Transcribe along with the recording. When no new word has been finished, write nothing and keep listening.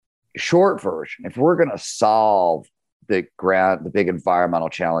short version, if we're going to solve the big environmental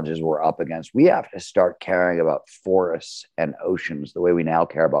challenges we're up against, we have to start caring about forests and oceans the way we now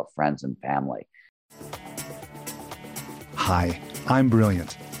care about friends and family. Hi, I'm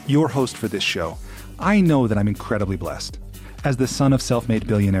Brilliant, your host for this show. I know that I'm incredibly blessed. As the son of self-made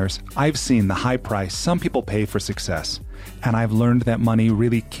billionaires, I've seen the high price some people pay for success, and I've learned that money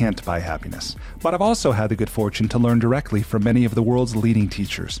really can't buy happiness. But I've also had the good fortune to learn directly from many of the world's leading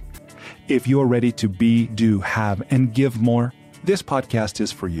teachers. If you're ready to be, do, have, and give more, this podcast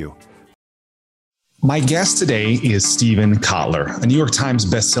is for you. My guest today is Steven Kotler, a New York Times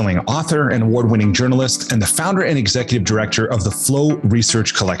bestselling author and award-winning journalist, and the founder and executive director of the Flow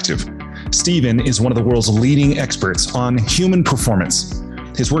Research Collective. Steven is one of the world's leading experts on human performance.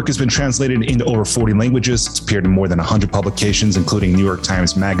 His work has been translated into over 40 languages. It's appeared in more than 100 publications, including New York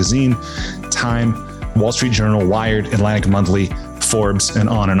Times Magazine, Time, Wall Street Journal, Wired, Atlantic Monthly, Forbes, and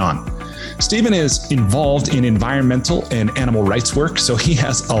on and on. Steven is involved in environmental and animal rights work, so he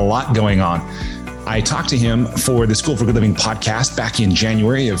has a lot going on. I talked to him for the School for Good Living podcast back in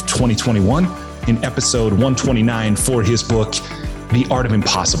January of 2021 in episode 129 for his book, The Art of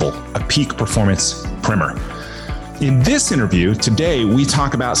Impossible, a peak performance primer. In this interview today, we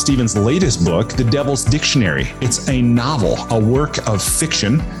talk about Steven's latest book, The Devil's Dictionary. It's a novel, a work of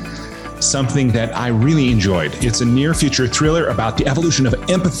fiction, something that I really enjoyed. It's a near future thriller about the evolution of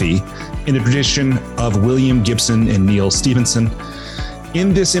empathy in the tradition of William Gibson and Neil Stephenson.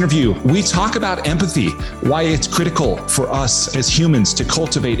 In this interview, we talk about empathy, why it's critical for us as humans to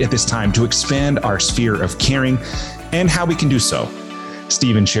cultivate at this time to expand our sphere of caring, and how we can do so.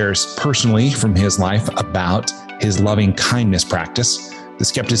 Steven shares personally from his life about his loving kindness practice, the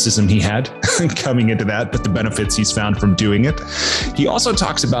skepticism he had coming into that, but the benefits he's found from doing it. He also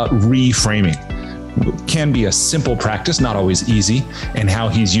talks about reframing. It can be a simple practice, not always easy, and how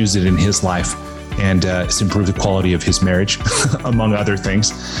he's used it in his life. And it's improved the quality of his marriage, among other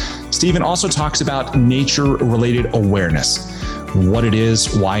things. Steven also talks about nature-related awareness, what it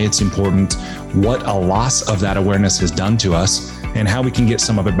is, why it's important, what a loss of that awareness has done to us, and how we can get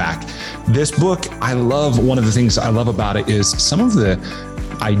some of it back. This book, one of the things I love about it is some of the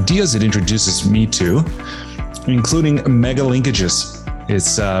ideas it introduces me to, including mega linkages.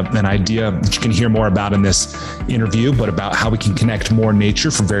 It's an idea that you can hear more about in this interview, but about how we can connect more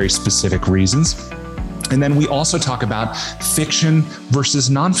nature for very specific reasons. And then we also talk about fiction versus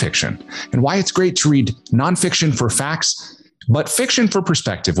nonfiction and why it's great to read nonfiction for facts, but fiction for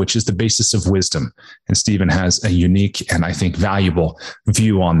perspective, which is the basis of wisdom. And Steven has a unique and I think valuable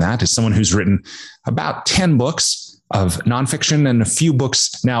view on that. As someone who's written about 10 books of nonfiction and a few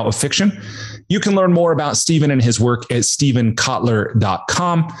books now of fiction. You can learn more about Steven and his work at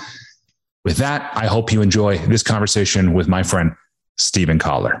stevenkotler.com. With that, I hope you enjoy this conversation with my friend, Steven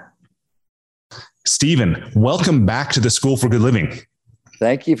Kotler. Steven, welcome back to the School for Good Living.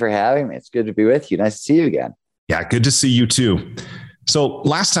 Thank you for having me. It's good to be with you. Nice to see you again. Yeah, good to see you too. So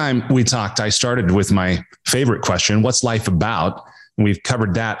last time we talked, I started with my favorite question, what's life about? We've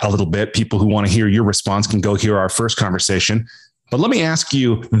covered that a little bit. People who want to hear your response can go hear our first conversation. But let me ask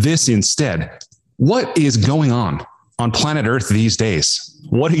you this instead. What is going on planet Earth these days?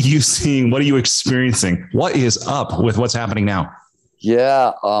 What are you seeing? What are you experiencing? What is up with what's happening now?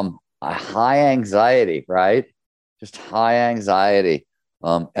 Yeah, high anxiety, right? Just high anxiety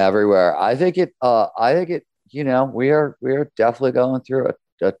everywhere. I think it, we are definitely going through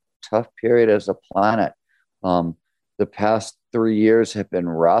a tough period as a planet. The past 3 years have been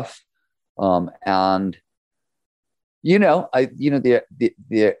rough. The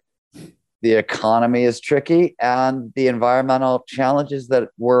economy is tricky, and the environmental challenges that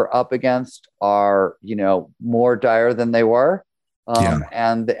we're up against are, more dire than they were.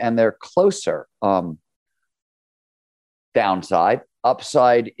 And they're closer. Downside.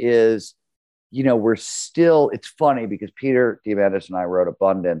 Upside is, it's funny because Peter Diamandis and I wrote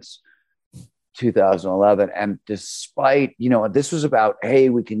Abundance 2011. And despite, this was about, hey,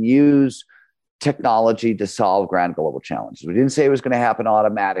 we can use technology to solve grand global challenges. We didn't say it was going to happen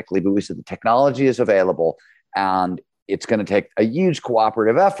automatically, but we said the technology is available and it's going to take a huge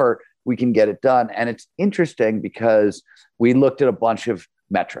cooperative effort. We can get it done. And it's interesting because we looked at a bunch of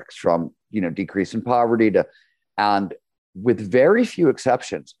metrics from, decrease in poverty and with very few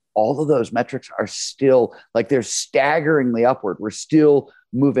exceptions, all of those metrics are still they're staggeringly upward. We're still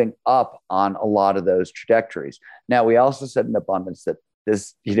moving up on a lot of those trajectories. Now, we also said in Abundance that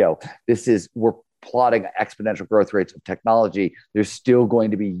we're plotting exponential growth rates of technology. There's still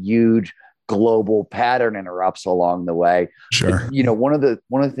going to be huge global pattern interrupts along the way. Sure. But, one of the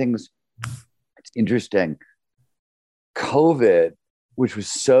things that's interesting, COVID which was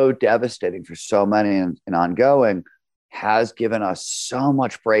so devastating for so many and ongoing, has given us so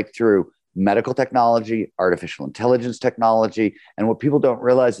much breakthrough medical technology, artificial intelligence technology. And what people don't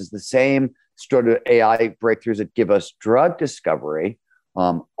realize is the same sort of AI breakthroughs that give us drug discovery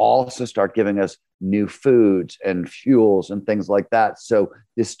also start giving us new foods and fuels and things like that. So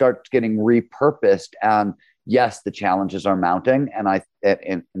this starts getting repurposed. And yes, the challenges are mounting, and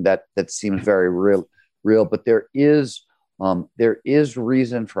that seems very real. But there is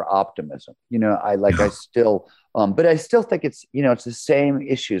reason for optimism. I still think it's the same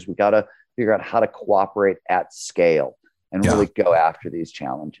issues. We got to figure out how to cooperate at scale and really go after these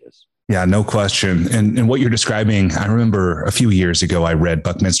challenges. Yeah, no question. And what you're describing, I remember a few years ago, I read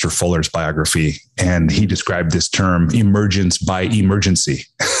Buckminster Fuller's biography, and he described this term emergence by emergency.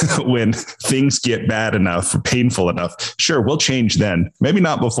 When things get bad enough or painful enough, sure, we'll change then, maybe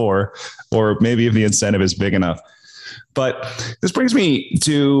not before, or maybe if the incentive is big enough. But this brings me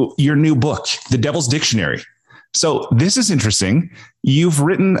to your new book, The Devil's Dictionary. So this is interesting. You've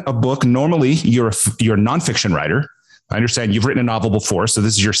written a book. Normally you're a nonfiction writer. I understand you've written a novel before, so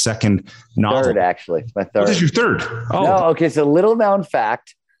this is your second novel. Third, actually. It's my third. What is your third? Oh, no. Okay. So little known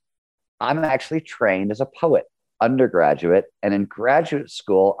fact, I'm actually trained as a poet, undergraduate, and in graduate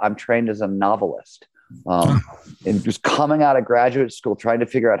school, I'm trained as a novelist. And just coming out of graduate school, trying to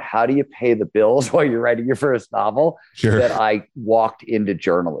figure out how do you pay the bills while you're writing your first novel, that I walked into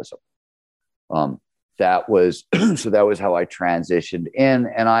journalism. That was how I transitioned in.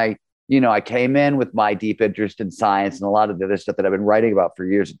 And I came in with my deep interest in science and a lot of the other stuff that I've been writing about for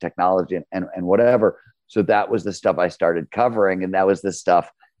years in technology and whatever. So that was the stuff I started covering. And that was the stuff,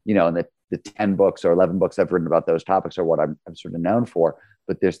 and the 10 books or 11 books I've written about those topics are what I'm sort of known for.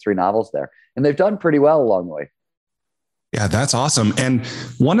 But there's 3 novels there, and they've done pretty well along the way. Yeah, that's awesome. And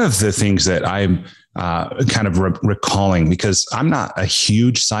one of the things that I'm kind of recalling, because I'm not a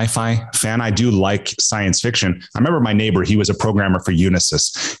huge sci-fi fan, I do like science fiction. I remember my neighbor, he was a programmer for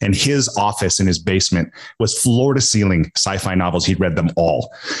Unisys, and his office in his basement was floor to ceiling sci-fi novels. He'd read them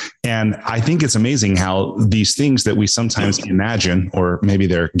all. And I think it's amazing how these things that we sometimes imagine, or maybe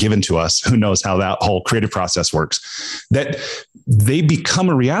they're given to us, who knows how that whole creative process works, that they become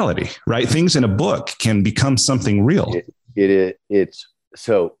a reality, right? Things in a book can become something real. It's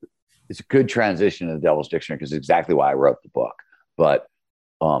a good transition to The Devil's Dictionary, because it's exactly why I wrote the book. But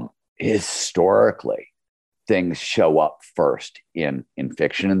historically, things show up first in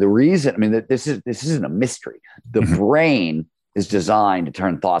fiction, and the reason, that this isn't a mystery. The brain is designed to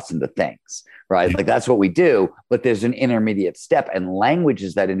turn thoughts into things, right? Like that's what we do. But there's an intermediate step, and language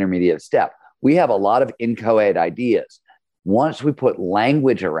is that intermediate step. We have a lot of inchoate ideas. Once we put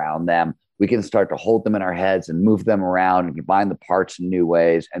language around them, we can start to hold them in our heads and move them around and combine the parts in new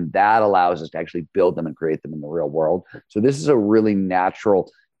ways. And that allows us to actually build them and create them in the real world. So this is a really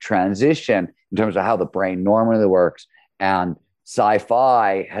natural transition in terms of how the brain normally works. And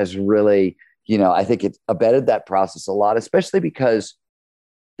sci-fi has really, I think it's abetted that process a lot, especially because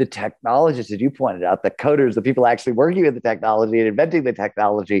the technologists, as you pointed out, the coders, the people actually working with the technology and inventing the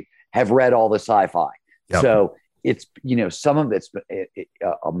technology have read all the sci-fi. Yep. So it's, some of it's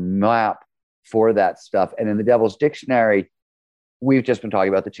a map for that stuff. And in The Devil's Dictionary, we've just been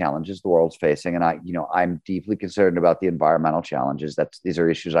talking about the challenges the world's facing. And I'm deeply concerned about the environmental challenges. These are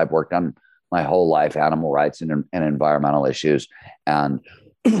issues I've worked on my whole life, animal rights and environmental issues. And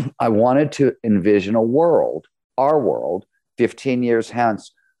I wanted to envision our world, 15 years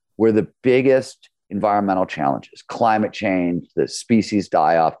hence, where the biggest environmental challenges, climate change, the species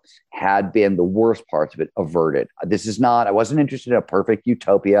die-off, had been the worst parts of it averted. I wasn't interested in a perfect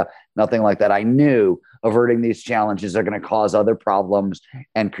utopia, nothing like that. I knew averting these challenges are going to cause other problems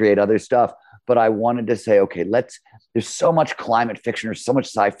and create other stuff. But I wanted to say, okay, there's so much climate fiction or so much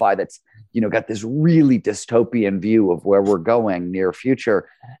sci-fi that's, got this really dystopian view of where we're going near future.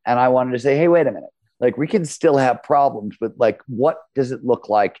 And I wanted to say, hey, wait a minute. Like, we can still have problems, but like, what does it look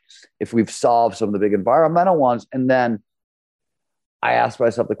like if we've solved some of the big environmental ones? And then I asked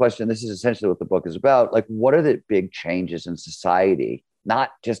myself the question, this is essentially what the book is about. Like, what are the big changes in society?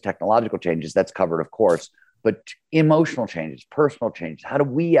 Not just technological changes, that's covered, of course, but emotional changes, personal changes. How do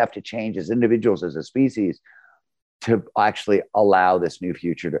we have to change as individuals, as a species, to actually allow this new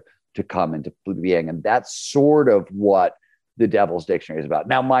future to come into being? And that's sort of what The Devil's Dictionary is about.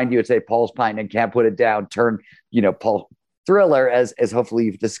 Now, mind you, it's a Paul's Pine and can't put it down, Paul thriller, as hopefully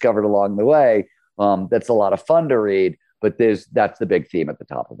you've discovered along the way. That's a lot of fun to read, but that's the big theme at the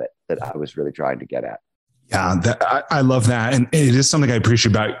top of it that I was really trying to get at. Yeah, I love that. And it is something I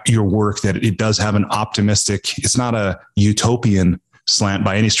appreciate about your work, that it does have an optimistic, it's not a utopian slant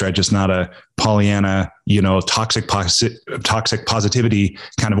by any stretch. It's not a Pollyanna, toxic positivity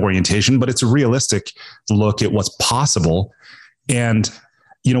kind of orientation, but it's a realistic look at what's possible. And,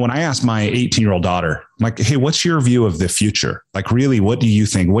 when I asked my 18-year-old daughter, I'm like, hey, what's your view of the future? Like, really, what do you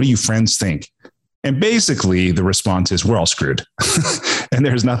think? What do you friends think? And basically the response is, we're all screwed and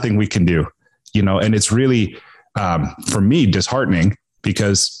there's nothing we can do, and it's really, for me, disheartening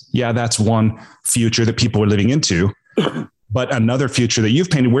because that's one future that people are living into, but another future that you've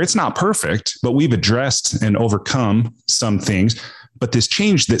painted where it's not perfect, but we've addressed and overcome some things. But this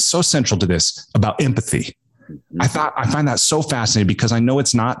change that's so central to this about empathy, I find that so fascinating because I know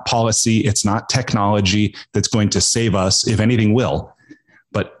it's not policy, it's not technology that's going to save us, if anything will.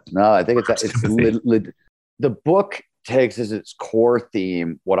 But no, I think the book takes as its core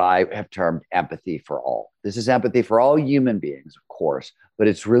theme what I have termed empathy for all. This is empathy for all human beings, of course, but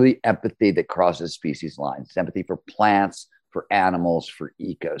it's really empathy that crosses species lines. It's empathy for plants, for animals, for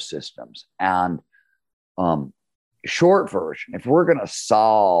ecosystems. And short version, if we're going to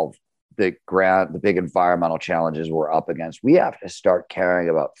solve the big environmental challenges we're up against, we have to start caring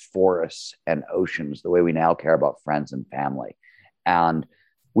about forests and oceans the way we now care about friends and family. And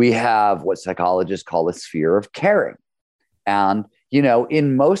we have what psychologists call a sphere of caring. And,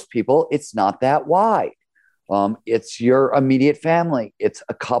 in most people, it's not that wide. It's your immediate family. It's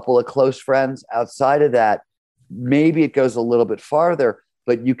a couple of close friends. Outside of that, maybe it goes a little bit farther,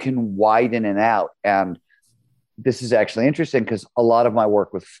 but you can widen it out. And this is actually interesting because a lot of my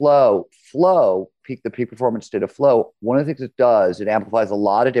work with flow, the peak performance state of flow, one of the things it does, it amplifies a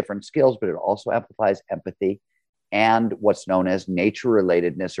lot of different skills, but it also amplifies empathy and what's known as nature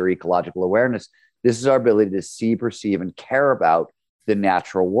relatedness or ecological awareness. This is our ability to see, perceive, and care about the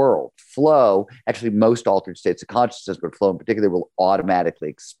natural world. Flow, actually most altered states of consciousness, but flow in particular will automatically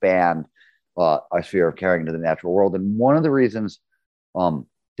expand our sphere of caring into the natural world. And one of the reasons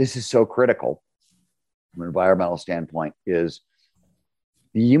this is so critical from an environmental standpoint is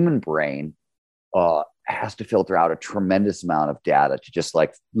the human brain has to filter out a tremendous amount of data to just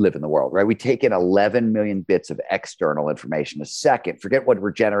like live in the world, right? We take in 11 million bits of external information a second. Forget what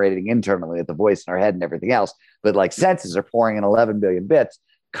we're generating internally with the voice in our head and everything else, but like senses are pouring in 11 billion bits.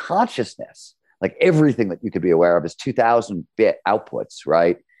 Consciousness, like everything that you could be aware of, is 2,000 bit outputs,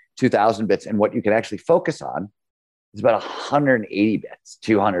 right? 2,000 bits. And what you can actually focus on is about 180 bits,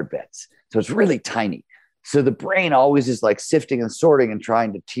 200 bits. So it's really tiny. So the brain always is like sifting and sorting and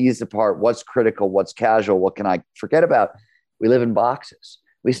trying to tease apart what's critical, what's casual, what can I forget about. We live in boxes.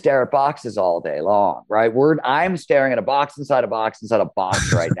 We stare at boxes all day long, right? I'm staring at a box inside a box inside a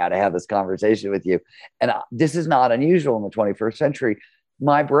box right now to have this conversation with you. And this is not unusual in the 21st century.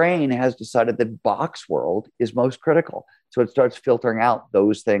 My brain has decided that box world is most critical. So it starts filtering out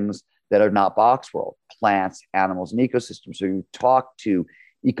those things that are not box world, plants, animals, and ecosystems. So you talk to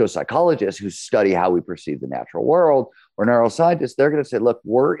eco-psychologists who study how we perceive the natural world, or neuroscientists, they're going to say, look,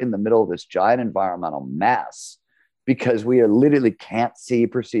 we're in the middle of this giant environmental mess because we literally can't see,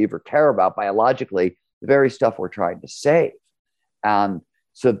 perceive, or care about biologically the very stuff we're trying to save. And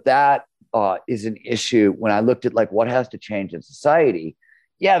so that is an issue. When I looked at like what has to change in society,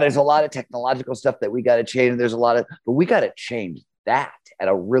 there's a lot of technological stuff that we got to change. But we got to change that at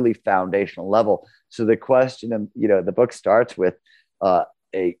a really foundational level. So the question, and the book starts with,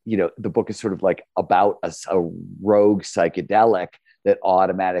 the book is sort of like about a rogue psychedelic that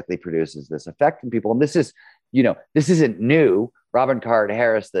automatically produces this effect in people. And this isn't new. Robin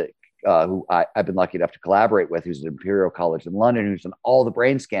Carhart-Harris, who I've been lucky enough to collaborate with, who's at Imperial College in London, who's done all the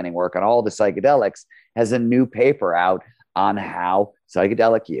brain scanning work on all the psychedelics, has a new paper out on how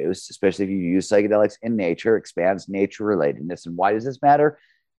psychedelic use, especially if you use psychedelics in nature, expands nature relatedness. And why does this matter?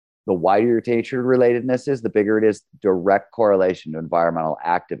 The wider your nature relatedness is, the bigger it is, direct correlation to environmental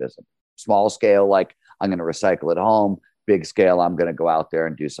activism. Small scale, like I'm going to recycle at home. Big scale, I'm going to go out there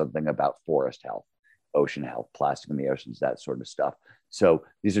and do something about forest health, ocean health, plastic in the oceans, that sort of stuff. So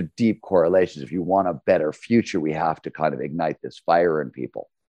these are deep correlations. If you want a better future, we have to kind of ignite this fire in people.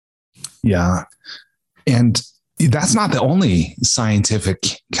 Yeah. And that's not the only scientific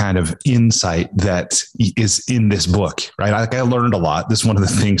kind of insight that is in this book, right? I learned a lot. This is one of the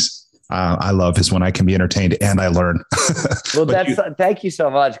things I love, is when I can be entertained and I learn. Well, thank you so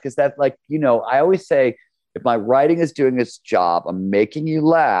much. Because that's like, I always say, if my writing is doing its job, I'm making you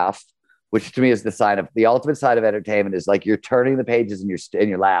laugh, which to me is the ultimate side of entertainment, is like you're turning the pages and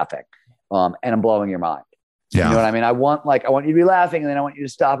you're laughing, and I'm blowing your mind. Yeah. You know what I mean? I want you to be laughing, and then I want you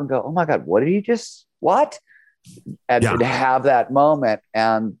to stop and go, oh my God, what did he just, what? And to have that moment.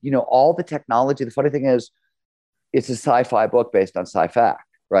 And, all the technology, the funny thing is, it's a sci-fi book based on sci-fact.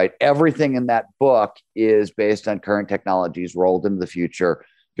 right? Everything in that book is based on current technologies rolled into the future.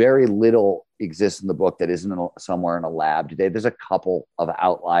 Very little exists in the book that isn't somewhere in a lab today. There's a couple of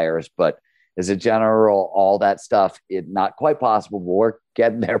outliers, but as a general, all that stuff is not quite possible, but we're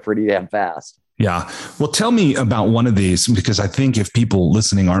getting there pretty damn fast. Yeah. Well, tell me about one of these, because I think if people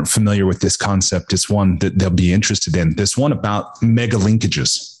listening aren't familiar with this concept, it's one that they'll be interested in. This one about mega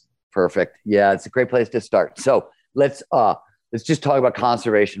linkages. Perfect. Yeah, it's a great place to start. So let's just talk about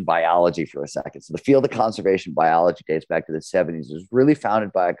conservation biology for a second. So the field of conservation biology dates back to the 70s. It was really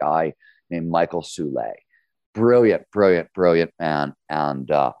founded by a guy named Michael Soule. Brilliant man.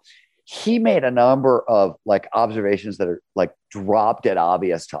 And he made a number of like observations that are like drop dead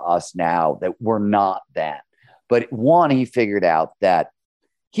obvious to us now that were not then. But one, he figured out that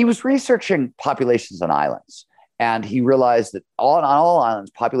he was researching populations on islands. And he realized that on all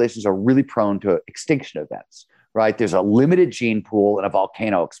islands, populations are really prone to extinction events, right? There's a limited gene pool and a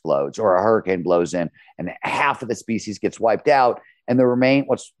volcano explodes or a hurricane blows in and half of the species gets wiped out. And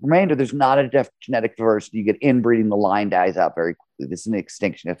what's remainder, there's not a genetic diversity. You get inbreeding, the line dies out very quickly. This is an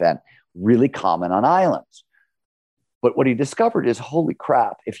extinction event, really common on islands. But what he discovered is, holy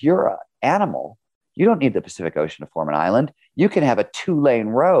crap, if you're an animal, you don't need the Pacific Ocean to form an island. You can have a 2-lane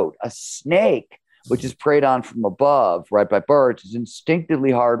road. A snake, which is preyed on from above, right, by birds, is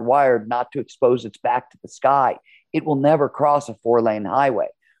instinctively hardwired not to expose its back to the sky. It will never cross a 4-lane highway,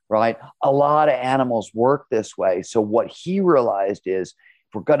 right? A lot of animals work this way. So what he realized is,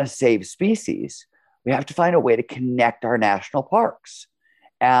 if we're going to save species, we have to find a way to connect our national parks.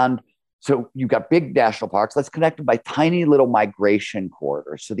 And so you've got big national parks. Let's connect them by tiny little migration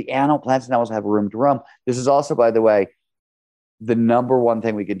corridors. So the plants and animals have room to roam. This is also, by the way, the number one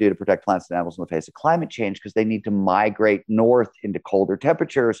thing we can do to protect plants and animals in the face of climate change, because they need to migrate north into colder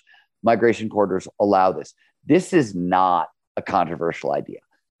temperatures. Migration corridors allow this. This is not a controversial idea.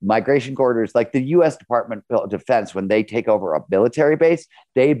 Migration corridors, like the U.S. Department of Defense, when they take over a military base,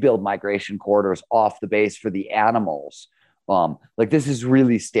 they build migration corridors off the base for the animals. Like this is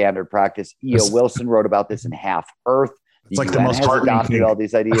really standard practice. E.O. Wilson wrote about this in Half Earth. It's like the most heartening thing all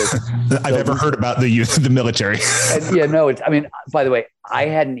these ideas I've ever heard about the military. And, yeah, no, I mean, by the way, I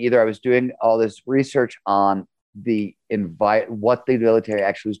hadn't either. I was doing all this research on what the military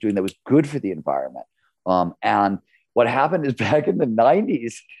actually was doing that was good for the environment. And what happened is back in the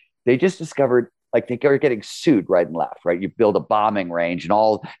 90s, they just discovered like they were getting sued right and left, right? You build a bombing range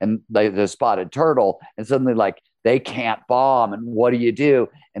and the spotted turtle, and suddenly like they can't bomb. And what do you do?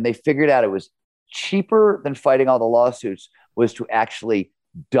 And they figured out it was cheaper than fighting all the lawsuits was to actually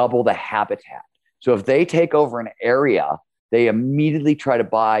double the habitat. So if they take over an area, they immediately try to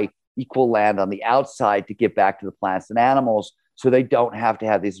buy equal land on the outside to give back to the plants and animals so they don't have to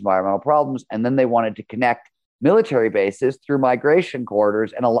have these environmental problems. And then they wanted to connect military bases through migration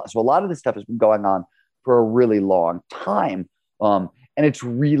corridors. And so a lot of this stuff has been going on for a really long time. And it's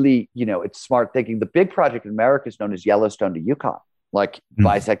really, it's smart thinking. The big project in America is known as Yellowstone to Yukon, like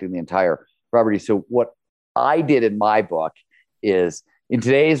bisecting the entire property. So what I did in my book is, in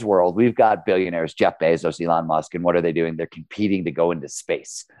today's world, we've got billionaires, Jeff Bezos, Elon Musk, and what are they doing? They're competing to go into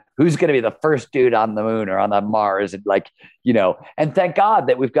space. Who's going to be the first dude on the moon or on the Mars? And and thank God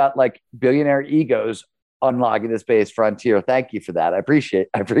that we've got like billionaire egos unlocking the space frontier. Thank you for that. I appreciate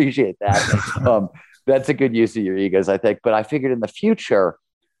that. That's a good use of your egos, I think. But I figured in the future,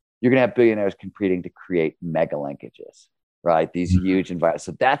 you're going to have billionaires competing to create mega linkages, right? These huge environments.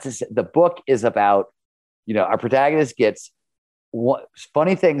 So the book is about, our protagonist gets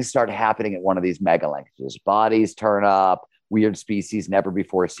funny things start happening at one of these mega linkages. Bodies turn up, weird species never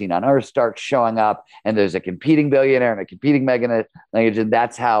before seen on Earth start showing up, and there's a competing billionaire and a competing mega linkage. And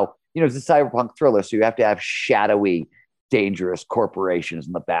that's how, it's a cyberpunk thriller. So you have to have shadowy, dangerous corporations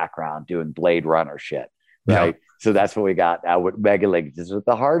in the background doing Blade Runner shit, right? Yeah. So that's what we got now with mega linkages at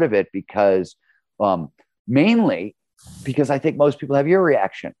the heart of it, because mainly because I think most people have your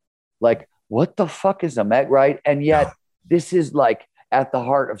reaction. Like, what the fuck is a mega, right? And yet this is like at the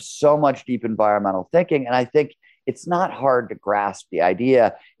heart of so much deep environmental thinking. And I think it's not hard to grasp the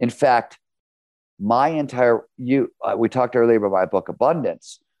idea. In fact, we talked earlier about my book,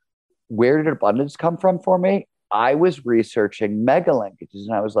 Abundance. Where did abundance come from for me? I was researching mega linkages,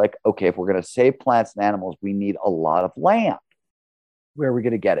 and I was like, okay, if we're going to save plants and animals, we need a lot of land. Where are we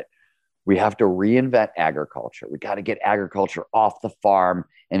going to get it? We have to reinvent agriculture. We got to get agriculture off the farm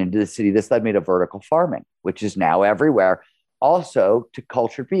and into the city. This led me to vertical farming, which is now everywhere. Also to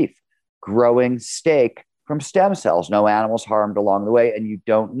cultured beef, growing steak from stem cells, no animals harmed along the way. And you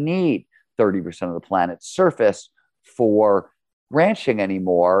don't need 30% of the planet's surface for ranching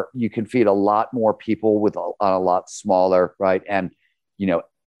anymore. You can feed a lot more people on a lot smaller, right? And,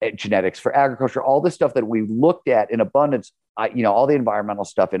 genetics for agriculture, all this stuff that we looked at in abundance. All the environmental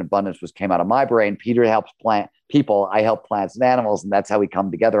stuff in abundance came out of my brain. Peter helps plant people. I help plants and animals. And that's how we come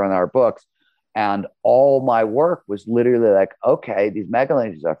together in our books. And all my work was literally like, okay, these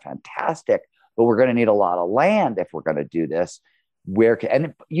megalanges are fantastic, but we're going to need a lot of land if we're going to do this.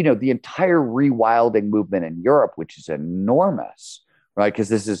 The entire rewilding movement in Europe, which is enormous, right? Because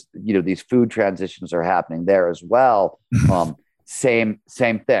this is, these food transitions are happening there as well. Same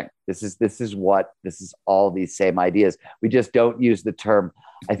thing. This is all these same ideas. We just don't use the term,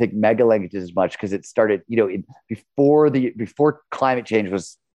 I think, mega languages as much because it started, before climate change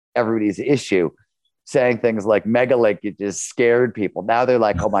was everybody's issue, saying things like mega languages scared people. Now they're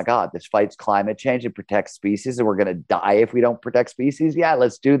like, oh my God, this fights climate change and protects species, and we're going to die if we don't protect species. Yeah,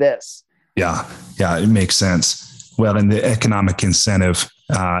 let's do this. Yeah, it makes sense. Well, and the economic incentive,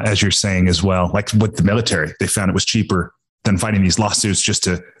 as you're saying as well, like with the military, they found it was cheaper than fighting these lawsuits just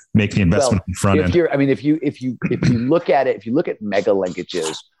to make the investment in front end. If you look at it, if you look at mega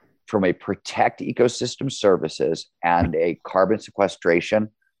linkages from a protect ecosystem services and a carbon sequestration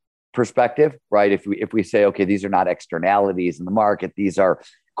perspective, right? If we say, okay, these are not externalities in the market, these are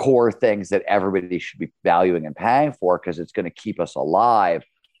core things that everybody should be valuing and paying for because it's going to keep us alive.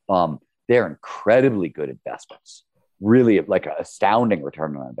 They're incredibly good investments, really like an astounding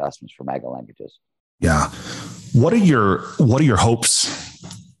return on investments for mega languages. Yeah. What are your hopes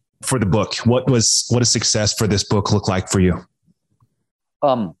for the book? What does success for this book look like for you?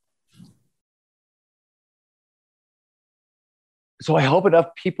 So I hope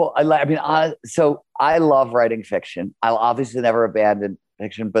enough people, so I love writing fiction. I'll obviously never abandon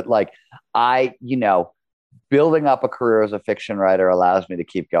fiction, but building up a career as a fiction writer allows me to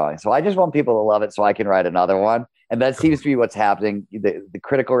keep going. So I just want people to love it so I can write another one. And that seems to be what's happening. The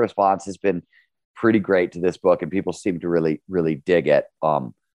critical response has been pretty great to this book, and people seem to really, really dig it.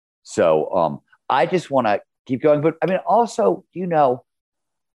 So I just want to keep going. But also,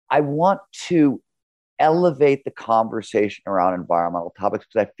 I want to elevate the conversation around environmental topics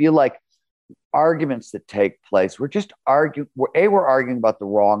because I feel like arguments that take place, we're arguing about the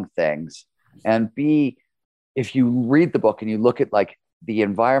wrong things, and B, if you read the book and you look at like the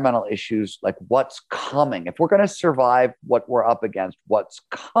environmental issues, like what's coming, if we're going to survive what we're up against, what's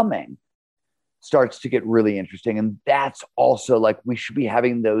coming starts to get really interesting. And that's also like, we should be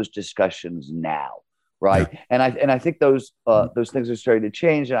having those discussions now. Right. Yeah. And I think those things are starting to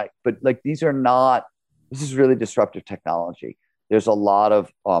change. But this is really disruptive technology. There's a lot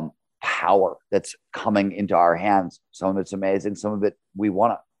of power that's coming into our hands. Some of it's amazing. Some of it, we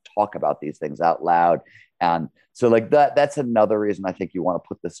want to talk about these things out loud. And so that's another reason I think you want to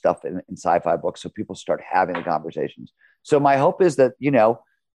put this stuff in sci-fi books so people start having the conversations. So my hope is that,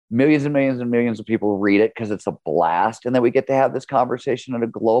 millions and millions and millions of people read it because it's a blast. And then we get to have this conversation at a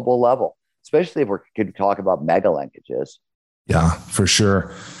global level, especially if we're going to talk about mega languages. Yeah, for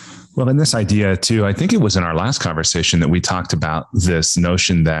sure. Well, in this idea too, I think it was in our last conversation that we talked about this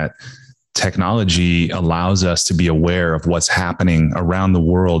notion that technology allows us to be aware of what's happening around the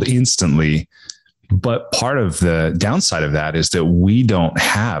world instantly. But part of the downside of that is that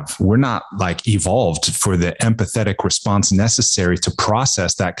we're not like evolved for the empathetic response necessary to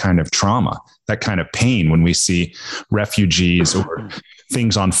process that kind of trauma, that kind of pain when we see refugees or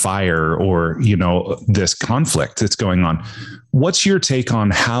things on fire or, this conflict that's going on. What's your take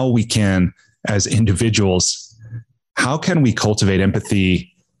on how we can, as individuals, how can we cultivate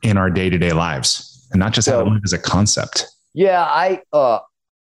empathy in our day-to-day lives and not just have it as a concept? Yeah,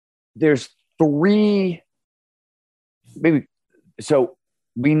 there's three, maybe. So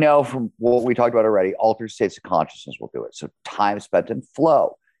we know from what we talked about already, altered states of consciousness will do it. So time spent in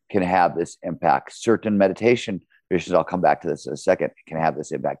flow can have this impact. Certain meditation traditions, I'll come back to this in a second, can have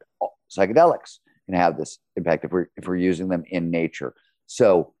this impact. Psychedelics can have this impact if we're using them in nature.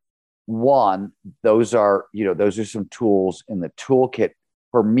 So one, those are some tools in the toolkit.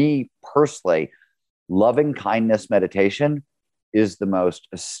 For me personally, loving kindness meditation is the most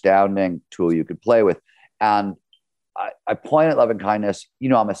astounding tool you could play with. And I point at loving kindness.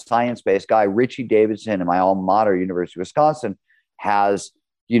 I'm a science-based guy. Richie Davidson in my alma mater, University of Wisconsin, has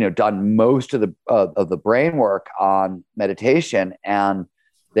done most of the brain work on meditation, and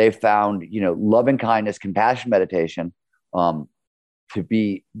they found loving kindness, compassion meditation to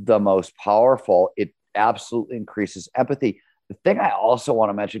be the most powerful. It absolutely increases empathy. The thing I also want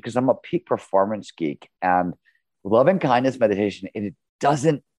to mention, because I'm a peak performance geek, and loving kindness meditation, I've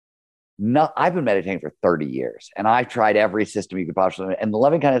been meditating for 30 years and I've tried every system you could possibly, and the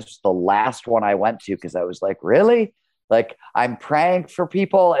loving kindness was the last one I went to because I was like, really? Like, I'm praying for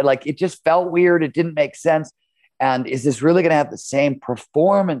people, and like, it just felt weird. It didn't make sense. And is this really going to have the same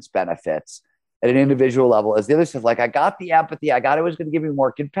performance benefits at an individual level as the other stuff? Like, I got the empathy, I got it was going to give me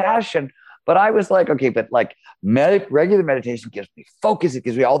more compassion, but I was like, okay, but like regular meditation gives me focus, it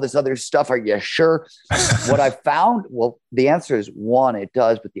gives me all this other stuff. Are you sure? What I found, well, the answer is one, it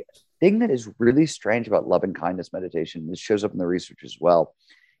does. But the thing that is really strange about loving kindness meditation, this shows up in the research as well,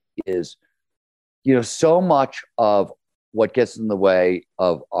 is, so much of what gets in the way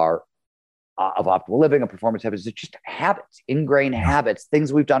of our of optimal living and performance habits is just habits, ingrained habits,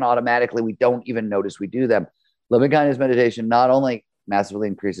 things we've done automatically. We don't even notice we do them. Loving kindness meditation not only massively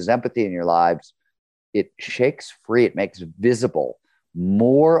increases empathy in your lives, it shakes free, it makes visible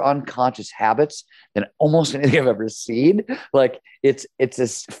more unconscious habits than almost anything I've ever seen. Like it's a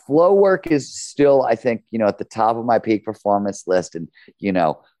flow work is still, I think, at the top of my peak performance list. And,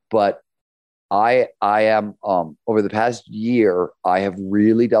 but I am, over the past year, I have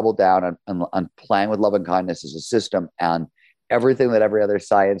really doubled down on playing with love and kindness as a system, and everything that every other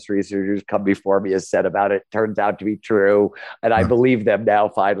science researchers come before me has said about it turns out to be true. And I believe them now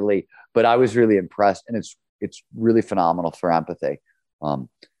finally, but I was really impressed, and it's really phenomenal for empathy.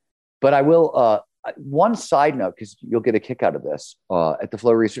 But I will, one side note, because you'll get a kick out of this, at the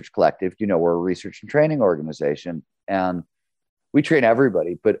Flow Research Collective, we're a research and training organization, and we train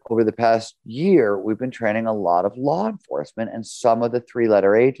everybody. But over the past year, we've been training a lot of law enforcement and some of the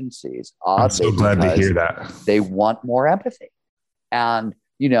 3-letter agencies. I'm so glad to hear that. They want more empathy. And,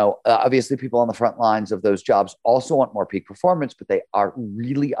 obviously people on the front lines of those jobs also want more peak performance, but they are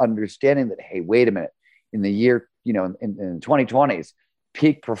really understanding that, hey, wait a minute, in the year, in the 2020s,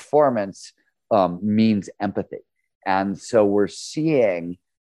 peak performance means empathy. And so we're seeing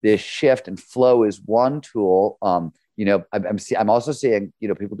this shift, and flow is one tool. I'm also seeing,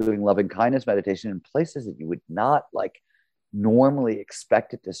 people doing loving kindness meditation in places that you would not normally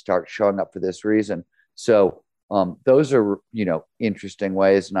expect it to start showing up for this reason. So those are, interesting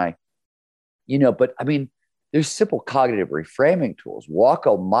ways. And but I mean, there's simple cognitive reframing tools. Walk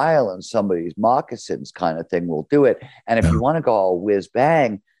a mile in somebody's moccasins kind of thing will do it. And if you want to go all whiz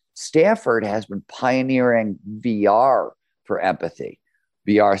bang, Stanford has been pioneering VR for empathy.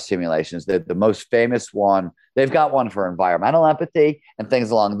 VR simulations. The most famous one, they've got one for environmental empathy and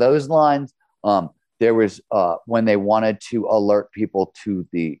things along those lines. There was when they wanted to alert people to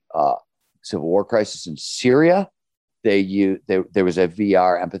the civil war crisis in Syria, there was a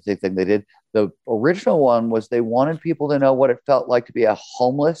VR empathy thing they did. The original one was they wanted people to know what it felt like to be a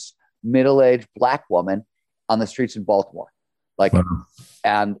homeless, middle-aged Black woman on the streets in Baltimore.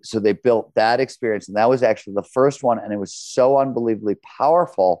 And so they built that experience, and that was actually the first one, and it was so unbelievably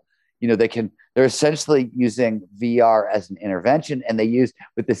powerful. They're essentially using VR as an intervention, and they used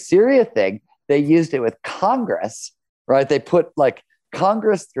with the Syria thing, they used it with Congress, right? They put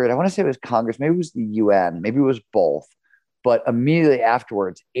Congress through it. I want to say it was Congress, maybe it was the UN, maybe it was both, but immediately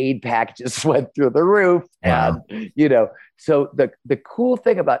afterwards, aid packages went through the roof. Wow. And so the cool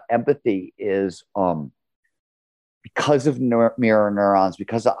thing about empathy is, because of mirror neurons,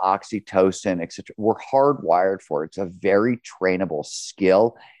 because of oxytocin, etc., we're hardwired for it. It's a very trainable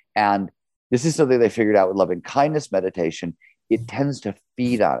skill. And this is something they figured out with loving kindness meditation. It tends to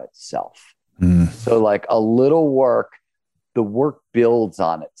feed on itself. So a little work, the work builds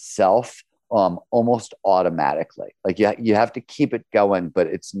on itself almost automatically. You have to keep it going, but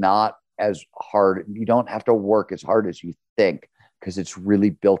it's not as hard. You don't have to work as hard as you think, because it's really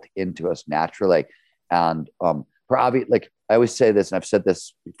built into us naturally. And I always say this, and I've said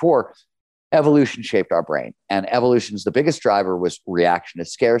this before, evolution shaped our brain, and evolution's the biggest driver was reaction to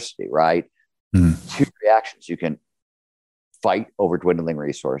scarcity, right? Two reactions. You can fight over dwindling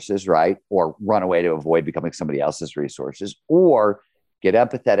resources, right? Or run away to avoid becoming somebody else's resources, or get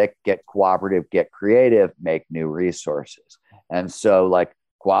empathetic, get cooperative, get creative, make new resources. And so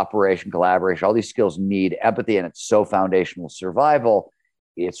cooperation, collaboration, all these skills need empathy, and it's so foundational to survival.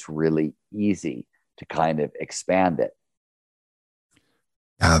 It's really easy to kind of expand it.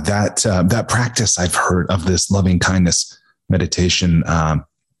 That practice, I've heard of this loving kindness meditation. A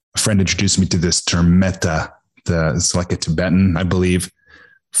friend introduced me to this term metta. It's like a Tibetan, I believe,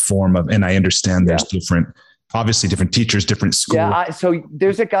 form of, and I understand there's obviously different teachers, different schools. Yeah. So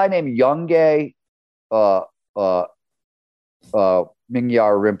there's a guy named Yongey Mingyar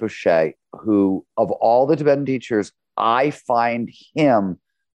Rinpoche, who of all the Tibetan teachers, I find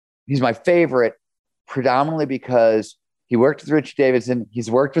he's my favorite, predominantly because he worked with Richard Davidson. He's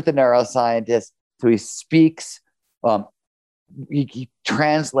worked with the neuroscientist. So he speaks, he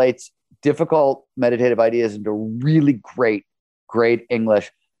translates difficult meditative ideas into really great English.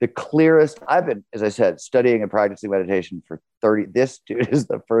 The clearest, I've been, as I said, studying and practicing meditation for 30. This dude is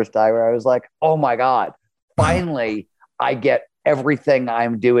the first time where I was like, oh my God, finally I get everything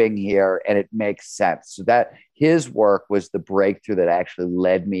I'm doing here and it makes sense. So that his work was the breakthrough that actually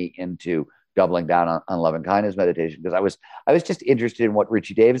led me into doubling down on loving kindness meditation, because I was just interested in what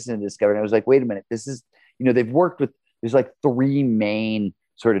Richie Davidson discovered. And I was like, wait a minute, this is, they've worked with, there's like three main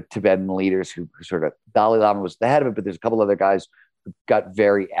sort of Tibetan leaders who sort of, Dalai Lama was the head of it, but there's a couple other guys who got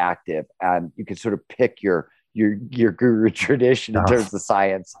very active, and you can sort of pick your guru tradition in terms of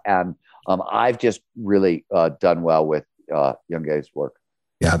science. And I've just really done well with Yungay's work.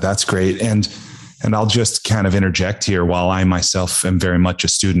 Yeah, that's great. And I'll just kind of interject here. While I myself am very much a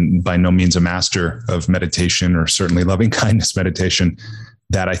student, by no means a master of meditation, or certainly loving kindness meditation,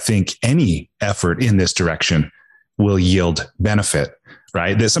 that I think any effort in this direction will yield benefit,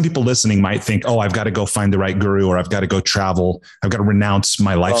 right? There's some people listening might think, oh, I've got to go find the right guru, or I've got to go travel. I've got to renounce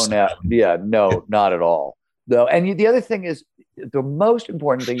my lifestyle. No, not at all. No. And the other thing is, the most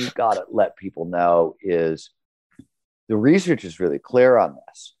important thing you've got to let people know is the research is really clear on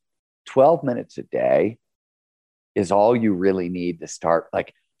this. 12 minutes a day is all you really need to start.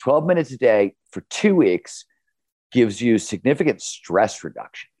 Like 12 minutes a day for 2 weeks gives you significant stress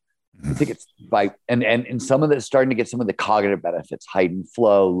reduction. I think it's and some of the starting to get some of the cognitive benefits, heightened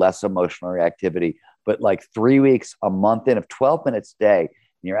flow, less emotional reactivity, but like 3 weeks, a month in of 12 minutes a day, and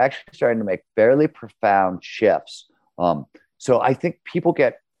you're actually starting to make fairly profound shifts. So I think people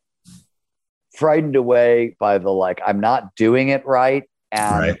get frightened away by the, like, I'm not doing it right.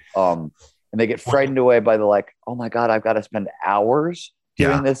 And they get frightened away by the, like, oh my God, I've got to spend hours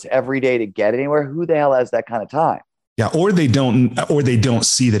doing this every day to get anywhere. Who the hell has that kind of time? Yeah. Or they don't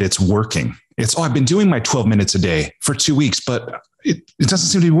see that it's working. It's, I've been doing my 12 minutes a day for 2 weeks, but it doesn't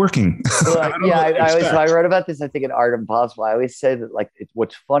seem to be working. I wrote about this, I think, in Art Impossible. I always say that, like,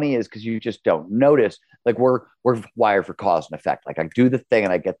 what's funny is because you just don't notice, like, we're wired for cause and effect. Like, I do the thing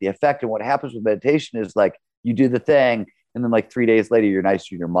and I get the effect. And what happens with meditation is, like, you do the thing, and then like 3 days later, you're nicer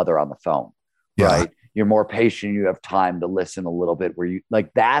to your mother on the phone, right? You're more patient. You have time to listen a little bit, where you,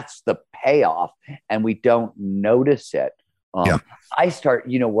 like, that's the payoff, and we don't notice it. I start,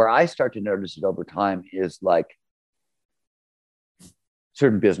 where I start to notice it over time is like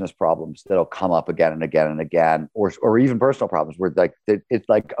certain business problems that'll come up again and again and again, or even personal problems where, like, it's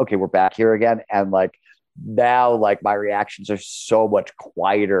like, okay, we're back here again. And like, now, like, my reactions are so much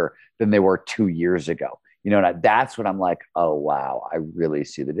quieter than they were 2 years ago. And that's when I'm like, oh, wow, I really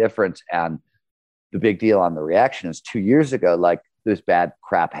see the difference. And the big deal on the reaction is 2 years ago, like, this bad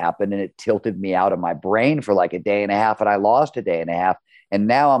crap happened and it tilted me out of my brain for like a day and a half, and I lost a day and a half. And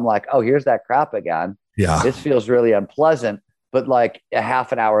now I'm like, oh, here's that crap again. Yeah. This feels really unpleasant. But like a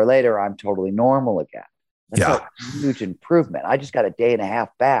half an hour later, I'm totally normal again. That's a huge improvement. I just got a day and a half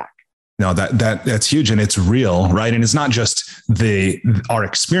back. No, that's huge, and it's real, right? And it's not just our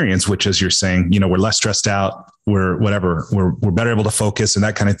experience, which, as you're saying, we're less stressed out, we're better able to focus and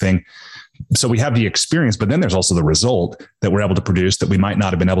that kind of thing. So we have the experience, but then there's also the result that we're able to produce that we might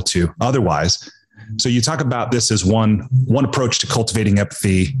not have been able to otherwise. So you talk about this as one approach to cultivating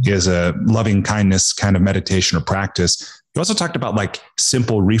empathy is a loving kindness kind of meditation or practice. You also talked about like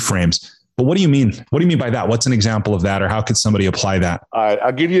simple reframes. But what do you mean? What do you mean by that? What's an example of that, or how could somebody apply that? All right,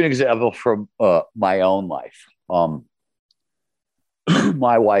 I'll give you an example from my own life.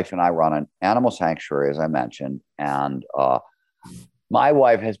 My wife and I run an animal sanctuary, as I mentioned, and my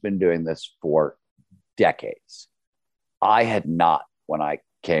wife has been doing this for decades. I had not when I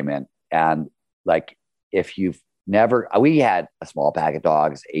came in, and like, if you've never, we had a small pack of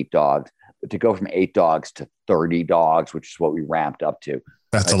dogs, 8 dogs, but to go from 8 dogs to 30 dogs, which is what we ramped up to.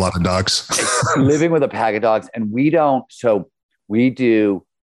 That's like a lot of dogs. Living with a pack of dogs. And we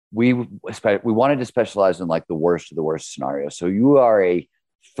wanted to specialize in like the worst of the worst scenarios. So you are a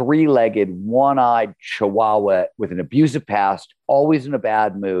 3-legged, one-eyed Chihuahua with an abusive past, always in a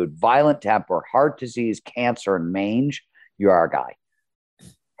bad mood, violent temper, heart disease, cancer, and mange. You are our guy.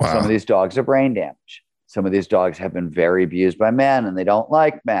 Wow. Some of these dogs are brain damaged. Some of these dogs have been very abused by men, and they don't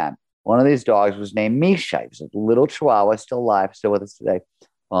like men. One of these dogs was named Misha. He was a little Chihuahua, still alive, still with us today.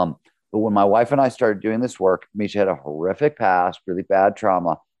 But when my wife and I started doing this work, Misha had a horrific past, really bad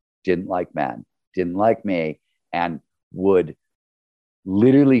trauma, didn't like men, didn't like me, and would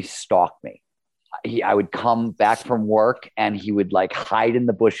literally stalk me. I would come back from work and he would like hide in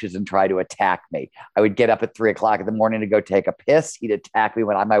the bushes and try to attack me. I would get up at 3 o'clock in the morning to go take a piss. He'd attack me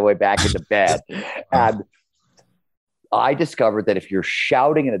when I'm on my way back into bed. And I discovered that if you're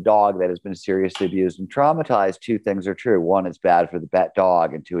shouting at a dog that has been seriously abused and traumatized, 2 things are true. 1, it's bad for the pet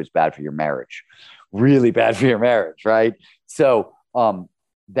dog, and 2, it's bad for your marriage. Really bad for your marriage, right? So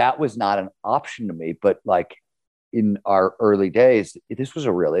that was not an option to me. But like, in our early days, this was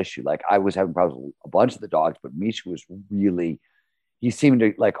a real issue. Like I was having problems with a bunch of the dogs, but Misha was really, he seemed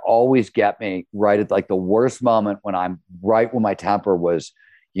to like always get me right at like the worst moment when I'm right when my temper was,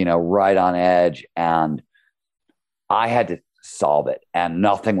 right on edge, and I had to solve it and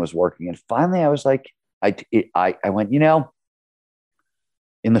nothing was working. And finally I was like, I went,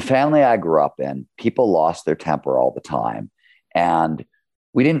 in the family I grew up in, people lost their temper all the time. And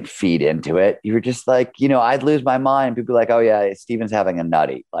we didn't feed into it. You were just like, I'd lose my mind. People were like, oh yeah, Steven's having a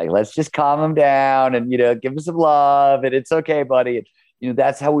nutty. Like, let's just calm him down and, give him some love and it's okay, buddy. And,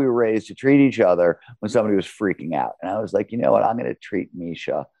 that's how we were raised to treat each other when somebody was freaking out. And I was like, you know what? I'm going to treat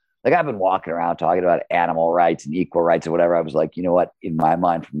Misha. Like I've been walking around talking about animal rights and equal rights or whatever. I was like, you know what? In my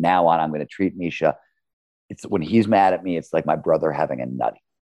mind, from now on, I'm going to treat Misha. It's when he's mad at me, it's like my brother having a nutty.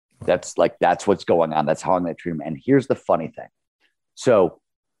 That's what's going on. That's how I'm going to treat him. And here's the funny thing. So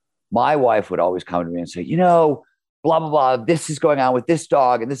my wife would always come to me and say, blah, blah, blah, this is going on with this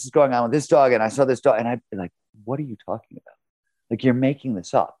dog and this is going on with this dog. And I saw this dog and I'd be like, what are you talking about? Like, you're making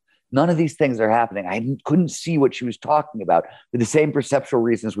this up. None of these things are happening. I couldn't see what she was talking about for the same perceptual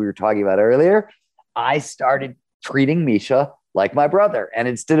reasons we were talking about earlier. I started treating Misha like my brother. And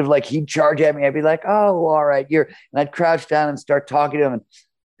instead of like, he'd charge at me, I'd be like, oh, all right, and I'd crouch down and start talking to him. And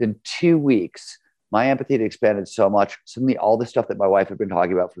in 2 weeks, my empathy had expanded so much. Suddenly, all the stuff that my wife had been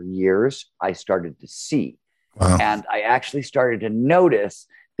talking about for years, I started to see. Wow. And I actually started to notice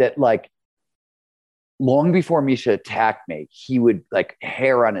that, like, long before Misha attacked me, he would, like,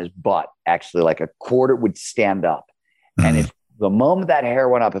 hair on his butt, actually, like a quarter would stand up. Mm. And if the moment that hair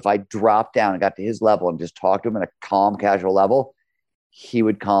went up, if I dropped down and got to his level and just talked to him in a calm, casual level, he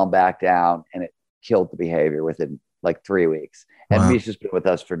would calm back down, and it killed the behavior within like 3 weeks. And Misha's been with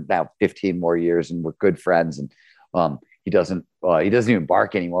us for now 15 more years, and we're good friends. And he doesn't even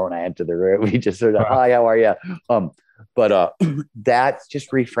bark anymore when I enter the room. He just sort of, hi, how are you? But that's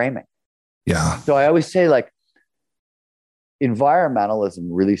just reframing. Yeah. So I always say, like, environmentalism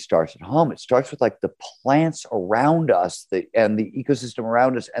really starts at home. It starts with like the plants around us, and the ecosystem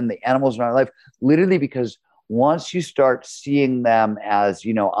around us, and the animals in our life. Literally, because once you start seeing them as,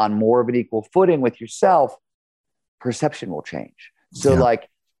 on more of an equal footing with yourself, perception will change. So like,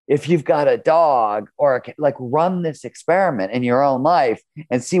 if you've got a dog or like, run this experiment in your own life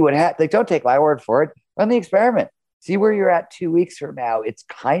and see what happens. Like, don't take my word for it. Run the experiment. See where you're at 2 weeks from now. It's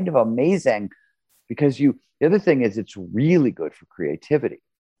kind of amazing because the other thing is it's really good for creativity,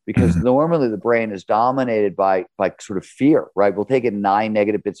 because normally the brain is dominated by sort of fear, right? We'll take in 9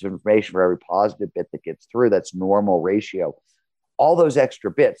 negative bits of information for every positive bit that gets through. That's normal ratio. All those extra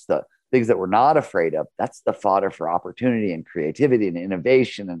bits, the things that we're not afraid of, that's the fodder for opportunity and creativity and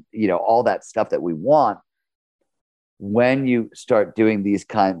innovation and, all that stuff that we want. When you start doing this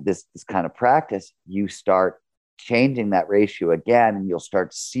kind of practice, you start changing that ratio again, and you'll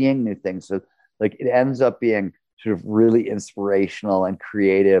start seeing new things. So like, it ends up being sort of really inspirational and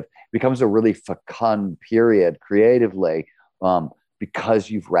creative. It becomes a really fecund period creatively, because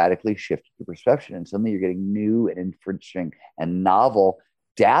you've radically shifted your perception, and suddenly you're getting new and interesting and novel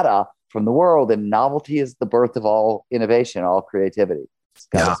data from the world. And novelty is the birth of all innovation, all creativity. It's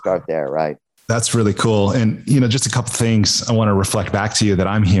got to start there, right? That's really cool. And, just a couple of things I want to reflect back to you that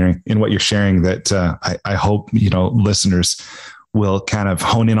I'm hearing in what you're sharing that I hope, listeners will kind of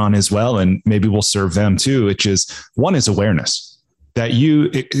hone in on as well. And maybe will serve them too, which is, one is awareness. That you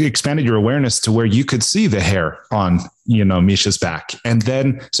expanded your awareness to where you could see the hair on, Misha's back. And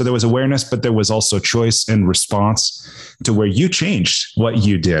then, so there was awareness, but there was also choice and response to where you changed what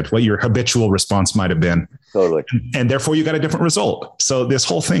you did, what your habitual response might've been. Totally. And therefore you got a different result. So this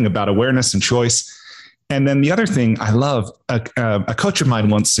whole thing about awareness and choice. And then the other thing I love, a coach of mine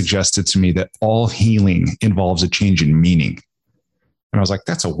once suggested to me that all healing involves a change in meaning. And I was like,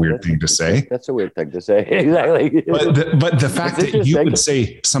 that's a weird thing to say. That's a weird thing to say. Exactly. But the fact that you would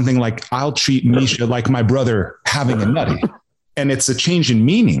say something like, I'll treat Misha like my brother having a nutty, and it's a change in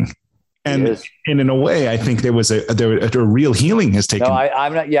meaning. And in a way, I think there was a real healing has taken. No,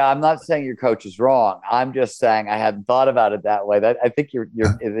 I'm not saying your coach is wrong. I'm just saying I hadn't thought about it that way. I think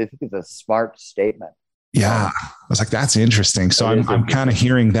I think it's a smart statement. Yeah. I was like, that's interesting. So I'm kind of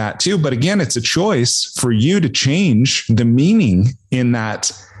hearing that too. But again, it's a choice for you to change the meaning in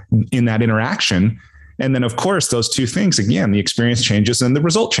that interaction. And then of course, those two things, again, the experience changes and the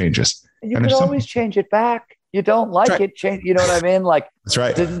result changes. You can always change it back. You don't like it, change. You know what I mean? Like, that's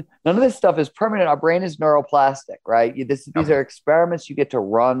right. None of this stuff is permanent. Our brain is neuroplastic, right? These are experiments you get to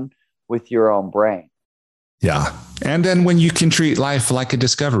run with your own brain. Yeah. And then when you can treat life like a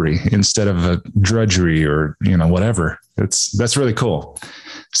discovery instead of a drudgery or, whatever, that's really cool.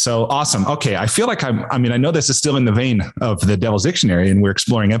 So awesome. Okay. I feel like I know this is still in the vein of the Devil's Dictionary and we're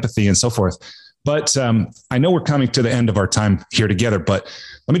exploring empathy and so forth, but I know we're coming to the end of our time here together, but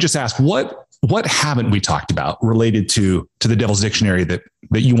let me just ask, what haven't we talked about related to the Devil's Dictionary that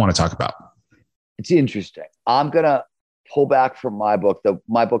you want to talk about? It's interesting. I'm going to pull back from my book.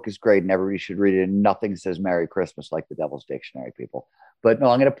 My book is great and everybody should read it. And nothing says Merry Christmas like the Devil's Dictionary, people. But no,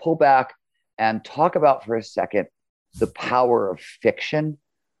 I'm going to pull back and talk about for a second the power of fiction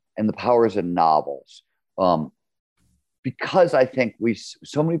and the powers of novels. Because I think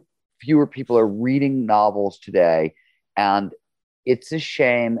so many fewer people are reading novels today, and it's a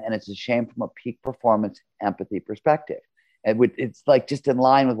shame, and it's a shame from a peak performance empathy perspective. And it's like just in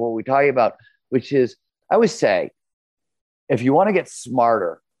line with what we're talking about, which is, I always say, if you want to get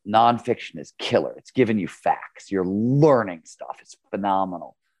smarter, nonfiction is killer. It's giving you facts. You're learning stuff. It's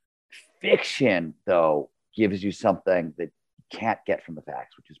phenomenal. Fiction, though, gives you something that can't get from the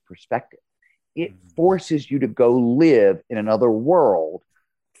facts, which is perspective. It forces you to go live in another world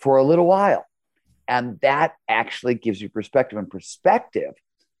for a little while. And that actually gives you perspective. And perspective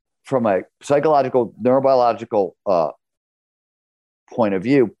from a psychological, neurobiological point of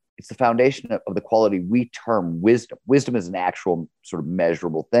view, it's the foundation of the quality we term wisdom. Wisdom is an actual sort of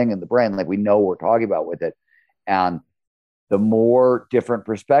measurable thing in the brain. Like we know what we're talking about with it. And the more different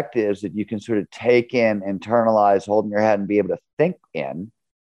perspectives that you can sort of take in, internalize, hold in your head, and be able to think in,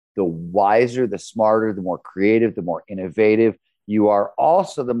 the wiser, the smarter, the more creative, the more innovative you are.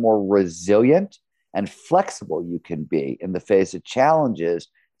 Also, the more resilient and flexible you can be in the face of challenges.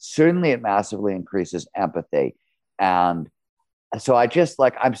 Certainly, it massively increases empathy. And so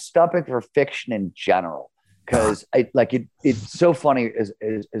I'm stumping for fiction in general because it's so funny as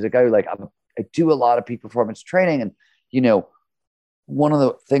a guy who I do a lot of peak performance training, and one of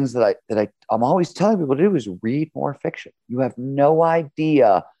the things that I'm always telling people to do is read more fiction. You have no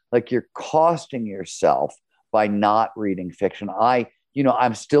idea, you're costing yourself by not reading fiction.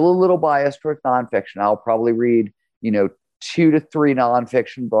 I'm still a little biased towards nonfiction. I'll probably read, 2 to 3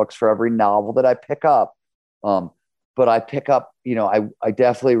 nonfiction books for every novel that I pick up. But I pick up, I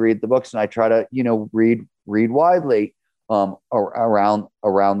definitely read the books, and I try to, read widely around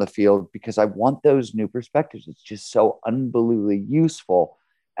the field because I want those new perspectives. It's just so unbelievably useful.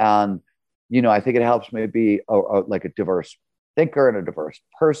 And, I think it helps me be a diverse thinker and a diverse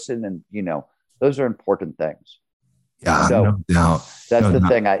person. And, those are important things. Yeah, so no doubt. That's the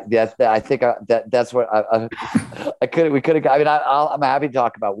thing. That's what we could have. I'm happy to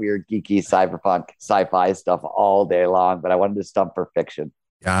talk about weird, geeky, cyberpunk, sci-fi stuff all day long, but I wanted to stump for fiction.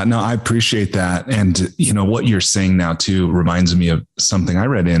 Yeah, no, I appreciate that. And what you're saying now too reminds me of something I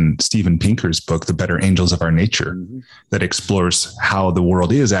read in Steven Pinker's book, The Better Angels of Our Nature, that explores how the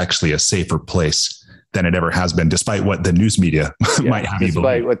world is actually a safer place than it ever has been, despite what the news media might have you believe.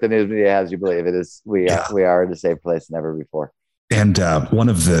 Despite what the news media has you believe, it is we are in a safe place than ever before. And one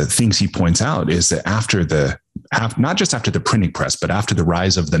of the things he points out is that not just after the printing press, but after the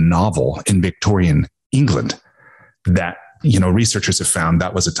rise of the novel in Victorian England, that researchers have found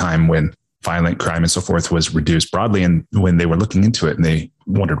that was a time when violent crime and so forth was reduced broadly. And when they were looking into it and they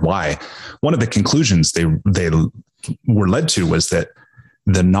wondered why, one of the conclusions they were led to was that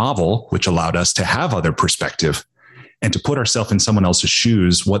the novel, which allowed us to have other perspective and to put ourselves in someone else's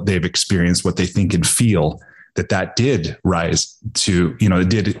shoes, what they've experienced, what they think and feel, that did rise to, it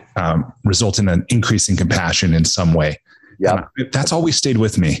did result in an increase in compassion in some way. Yeah, that's always stayed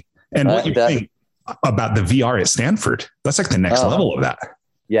with me. And what you think about the VR at Stanford, that's like the next level of that.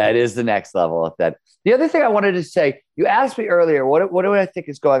 Yeah, it is the next level of that. The other thing I wanted to say, you asked me earlier, what do I think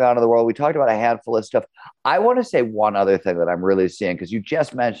is going on in the world? We talked about a handful of stuff. I want to say one other thing that I'm really seeing, because you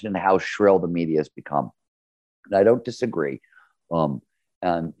just mentioned how shrill the media has become. And I don't disagree. And,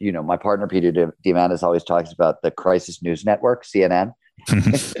 my partner, Peter Diamandis, always talks about the Crisis News Network, CNN.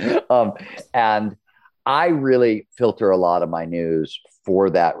 And I really filter a lot of my news for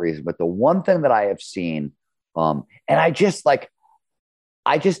that reason. But the one thing that I have seen, and I just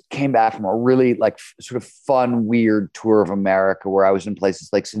came back from a really sort of fun, weird tour of America where I was in places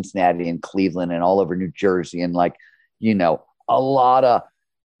like Cincinnati and Cleveland and all over New Jersey and a lot of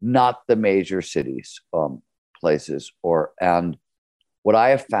not the major cities places. And what I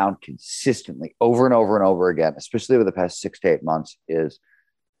have found consistently over and over and over again, especially over the past 6 to 8 months, is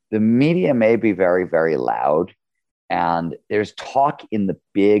the media may be very, very loud. And there's talk in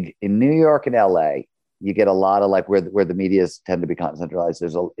New York and LA. You get a lot of where the medias tend to be concentrated.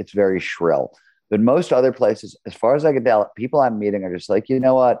 It's very shrill. But most other places, as far as I can tell, people I'm meeting are just like, you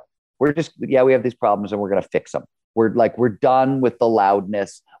know what? We have these problems and we're going to fix them. We're done with the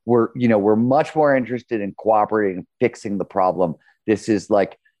loudness. We're much more interested in cooperating and fixing the problem. This is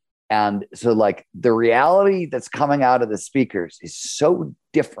And so like the reality that's coming out of the speakers is so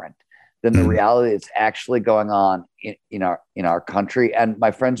different than the reality that's actually going on in our country. And my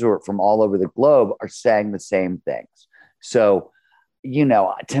friends who are from all over the globe are saying the same things. So,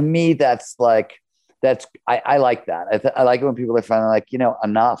 to me, I like that. I like it when people are finally like,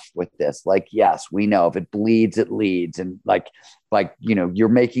 enough with this. Like, yes, we know if it bleeds, it leads. And you're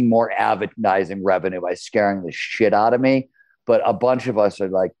making more advertising revenue by scaring the shit out of me. But a bunch of us are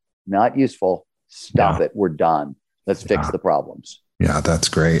like, not useful. Stop it. We're done. Let's fix the problems. Yeah, that's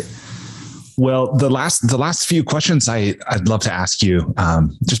great. Well, the last few questions I'd love to ask you,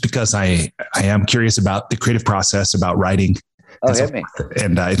 just because I am curious about the creative process, about writing. Hit me.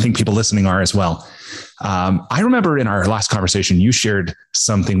 And I think people listening are as well. I remember in our last conversation, you shared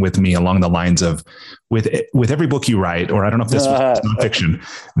something with me along the lines of with every book you write, or I don't know if this was nonfiction,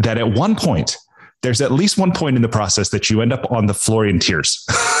 that at one point, there's at least one point in the process that you end up on the floor in tears.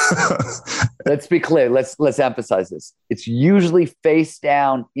 Let's be clear. Let's emphasize this. It's usually face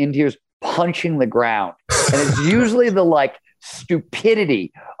down in tears, punching the ground. And it's usually the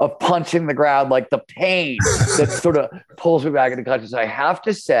stupidity of punching the ground, like the pain that sort of pulls me back into consciousness. I have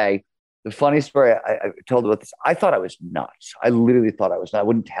to say, the funny story I told about this, I thought I was nuts. I literally thought I was nuts. I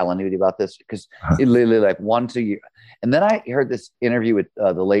wouldn't tell anybody about this because it literally once a year. And then I heard this interview with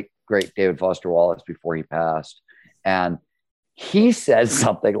the late, great David Foster Wallace before he passed. And he says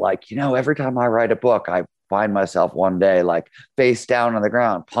something like, every time I write a book, I find myself one day face down on the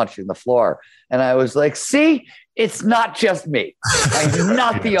ground, punching the floor. And I was like, see, it's not just me. I'm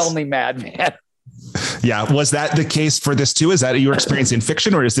not the only madman. Yeah. Was that the case for this too? Is that your experience in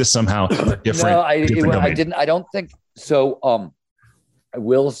fiction, or is this somehow different? No, I didn't. I don't think so. I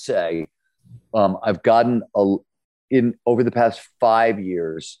will say, I've gotten over the past 5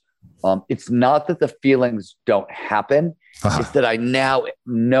 years. It's not that the feelings don't happen. It's that I now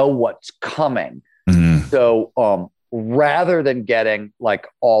know what's coming. Mm-hmm. So, rather than getting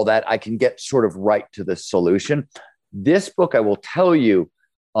all that, I can get sort of right to the solution. This book, I will tell you,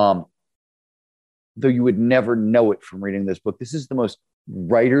 though you would never know it from reading this book, this is the most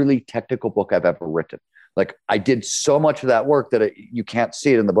writerly technical book I've ever written. I did so much of that work that you can't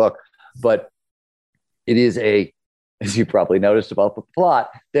see it in the book, but it is as you probably noticed about the plot,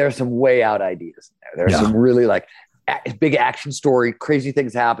 there are some way out ideas in there. There are some really big action story, crazy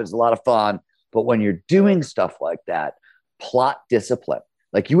things happen. It's a lot of fun. But when you're doing stuff like that, plot discipline,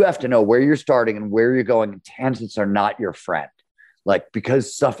 you have to know where you're starting and where you're going, and tangents are not your friend.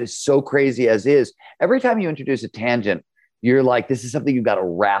 Because stuff is so crazy as is, every time you introduce a tangent, you're like, this is something you've got to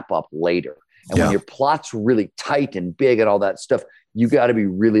wrap up later. And when your plot's really tight and big and all that stuff, you got to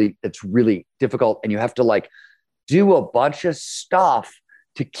be it's really difficult. And you have to do a bunch of stuff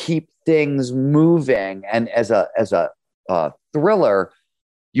to keep things moving. And as a thriller,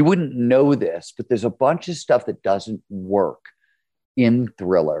 you wouldn't know this, but there's a bunch of stuff that doesn't work in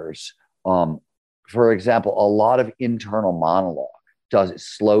thrillers. For example, a lot of internal monologue it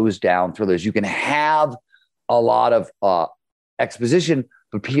slows down thrillers. You can have a lot of exposition,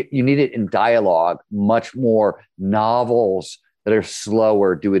 but you need it in dialogue. Much more novels that are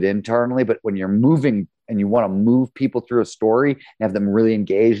slower do it internally. But when you're moving and you want to move people through a story and have them really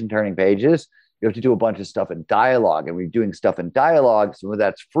engaged in turning pages, you have to do a bunch of stuff in dialogue. And we're doing stuff in dialogue, so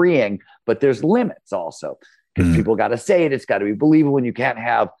that's freeing, but there's limits also because people got to say it. It's got to be believable, and you can't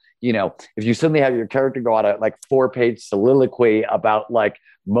have, if you suddenly have your character go on a 4-page soliloquy about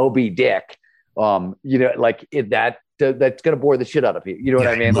Moby Dick, that's going to bore the shit out of people. You know what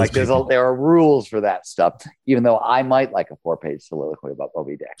I mean? There are rules for that stuff, even though I might like a 4-page soliloquy about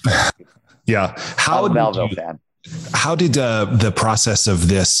Moby Dick. Yeah. I'm a Melville fan. How did the process of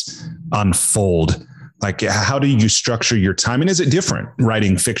this unfold? How do you structure your time? And is it different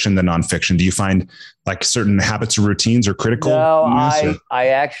writing fiction than nonfiction? Do you find certain habits or routines are critical? No, I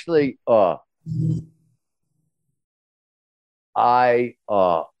actually, I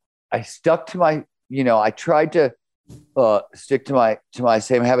stuck to my, I tried to stick to my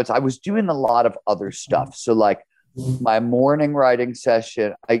same habits. I was doing a lot of other stuff. So my morning writing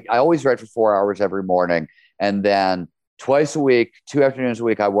session, I always write for 4 hours every morning. And then twice a week, 2 afternoons a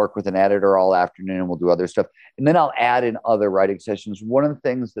week, I work with an editor all afternoon, and we'll do other stuff. And then I'll add in other writing sessions. One of the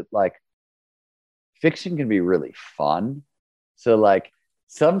things that fiction can be really fun. So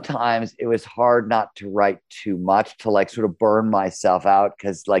sometimes it was hard not to write too much to sort of burn myself out,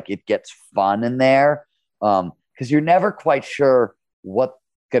 because it gets fun in there. Because you're never quite sure what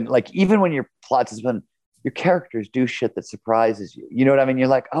can, even when your plots has been, your characters do shit that surprises you. You know what I mean? You're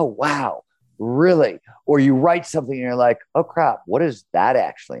like, oh, wow. Really? Or you write something and you're like, oh crap, what does that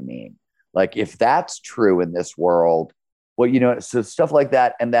actually mean? If that's true in this world, well, you know, so stuff like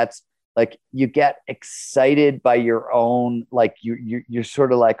that. And that's like, you get excited by your own, like you're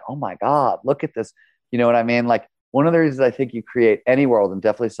sort of like, oh my God, look at this. You know what I mean? Like one of the reasons I think you create any world, and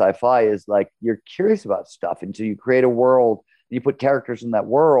definitely sci-fi, is like you're curious about stuff. And so you create a world, and you put characters in that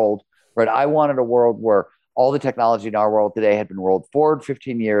world, right? I wanted a world where all the technology in our world today had been rolled forward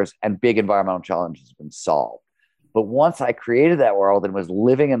 15 years and big environmental challenges have been solved. But once I created that world and was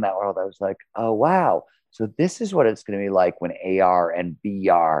living in that world, I was like, oh, wow. So this is what it's going to be like when AR and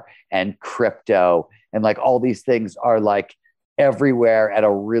VR and crypto and like all these things are like everywhere at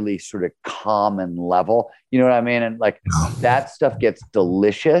a really sort of common level. You know what I mean? And like that stuff gets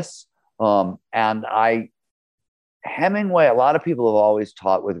delicious. And Hemingway, a lot of people have always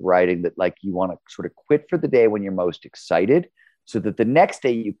taught with writing that like you want to sort of quit for the day when you're most excited so that the next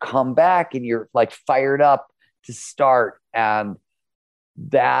day you come back and you're like fired up to start. And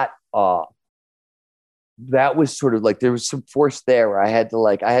that was sort of like, there was some force there where I had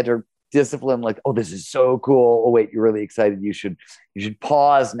to discipline, like, oh, this is so cool. Oh, wait, you're really excited. You should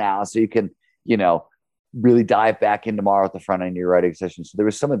pause now so you can, you know, really dive back in tomorrow at the front end of your writing session. So there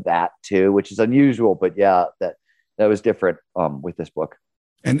was some of that too, which is unusual, but yeah, that was different with this book.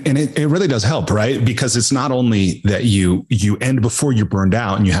 And it really does help, right? Because it's not only that you end before you're burned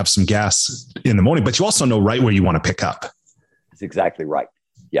out and you have some gas in the morning, but you also know right where you want to pick up. It's exactly right.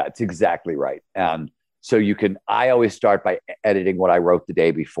 Yeah, it's exactly right. And so I always start by editing what I wrote the day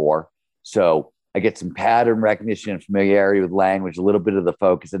before. So I get some pattern recognition and familiarity with language, a little bit of the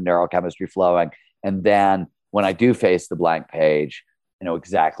focus and neurochemistry flowing. And then when I do face the blank page, I know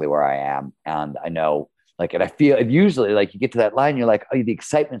exactly where I am. And I know, like, and I feel, and usually like you get to that line, you're like, oh, the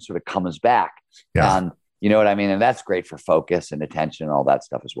excitement sort of comes back. Yeah. And you know what I mean? And that's great for focus and attention and all that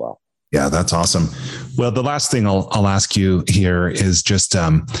stuff as well. Yeah, that's awesome. Well, the last thing I'll ask you here is just,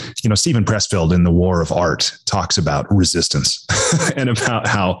 Stephen Pressfield in The War of Art talks about resistance and about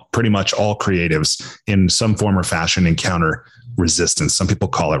how pretty much all creatives in some form or fashion encounter resistance. Some people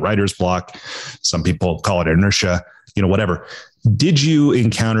call it writer's block. Some people call it inertia, whatever. Did you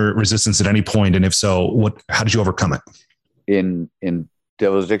encounter resistance at any point? And if so, how did you overcome it? In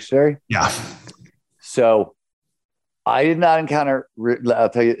Devil's Dictionary? Yeah. So I did not encounter, I'll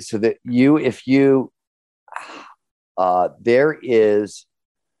tell you, so that there is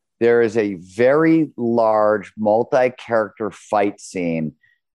a very large multi-character fight scene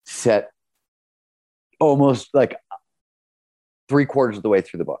set almost like 3/4 of the way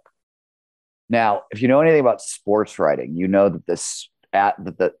through the book. Now, if you know anything about sports writing, you know that the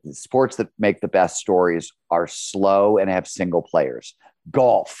sports that make the best stories are slow and have single players.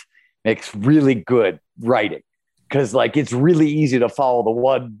 Golf makes really good writing because like it's really easy to follow the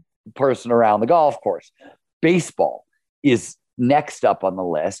one person around the golf course. Baseball is next up on the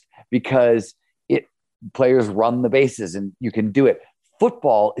list because players run the bases and you can do it.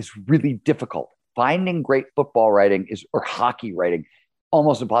 Football is really difficult. Finding great football writing or hockey writing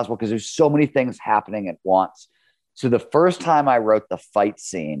almost impossible because there's so many things happening at once. So the first time I wrote the fight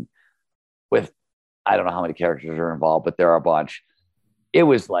scene with, I don't know how many characters are involved, but there are a bunch. It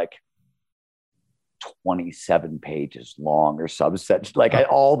was like 27 pages long or subsets, like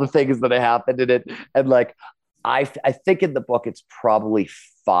all the things that happened in it. And like, I think in the book, it's probably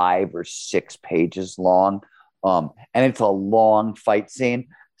 5 or 6 pages long. And it's a long fight scene.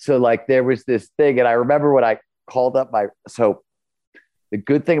 So like there was this thing, and I remember when I called up so the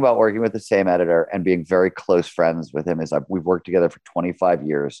good thing about working with the same editor and being very close friends with him is we've worked together for 25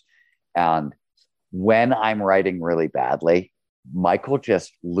 years. And when I'm writing really badly, Michael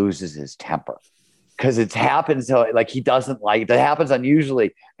just loses his temper because it happens. So like he doesn't like it. It happens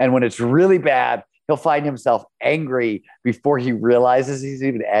unusually. And when it's really bad, he'll find himself angry before he realizes he's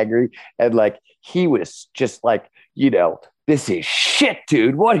even angry. And like, he was just like, this is shit,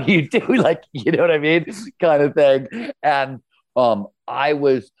 dude. What are you doing? Like, you know what I mean? Kind of thing. And I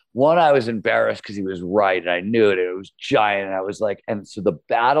was embarrassed because he was right. And I knew it. It was giant. And I was like, and so the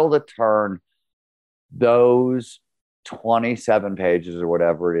battle to turn those 27 pages or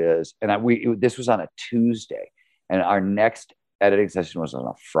whatever it is. And this was on a Tuesday and our next editing session was on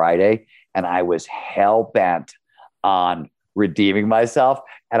a Friday. And I was hell bent on redeeming myself.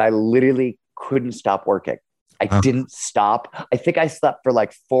 And I literally couldn't stop working. I didn't stop. I think I slept for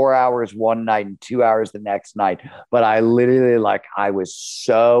like 4 hours one night and 2 hours the next night. But I literally I was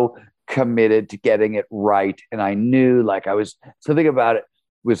so committed to getting it right. And I knew something about it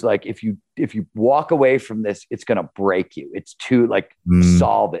was like, if you walk away from this, it's going to break you. It's too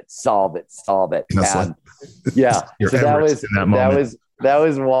solve it. And yeah, so that was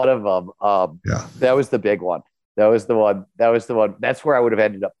one of them. That was the big one. That was the one. That was the one. That's where I would have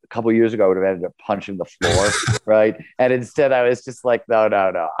ended up a couple of years ago. I would have ended up punching the floor, right? And instead, I was just like,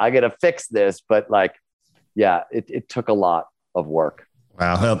 no. I got to fix this. But like, yeah, it took a lot of work.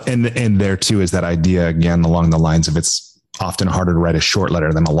 Wow. And there too is that idea again along the lines of it's often harder to write a short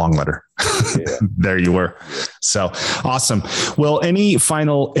letter than a long letter. Yeah. There you were. So awesome. Well, any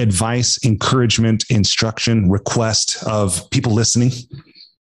final advice, encouragement, instruction, request of people listening?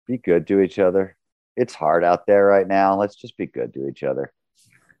 Be good to each other. It's hard out there right now. Let's just be good to each other.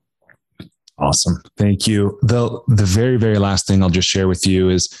 Awesome. Thank you. The very, very last thing I'll just share with you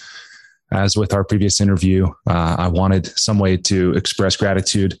is, as with our previous interview, I wanted some way to express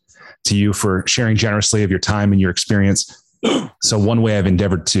gratitude to you for sharing generously of your time and your experience. So one way I've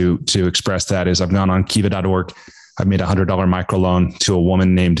endeavored to express that is I've gone on kiva.org. I've made a $100 microloan to a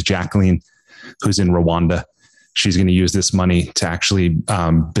woman named Jacqueline, who's in Rwanda. She's going to use this money to actually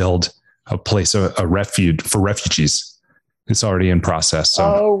build a place, a refuge for refugees. It's already in process. So,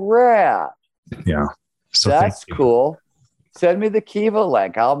 oh, rad. Yeah. So that's cool. Send me the Kiva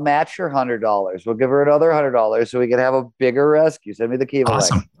link. I'll match your $100. We'll give her another $100 so we can have a bigger rescue. Send me the Kiva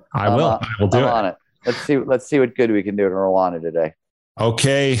link. I will do it. On it. Let's see what good we can do in Rwanda today.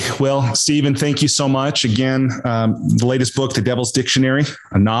 Okay. Well, Stephen, thank you so much. Again, the latest book, The Devil's Dictionary,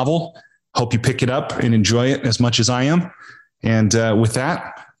 a novel. Hope you pick it up and enjoy it as much as I am. And with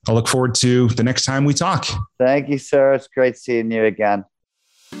that, I'll look forward to the next time we talk. Thank you, sir. It's great seeing you again.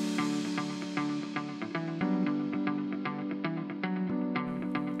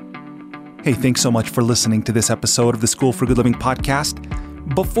 Hey, thanks so much for listening to this episode of the School for Good Living podcast.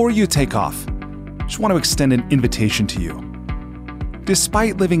 Before you take off, I just want to extend an invitation to you.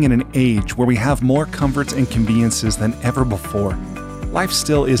 Despite living in an age where we have more comforts and conveniences than ever before, life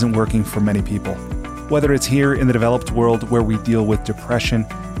still isn't working for many people. Whether it's here in the developed world where we deal with depression,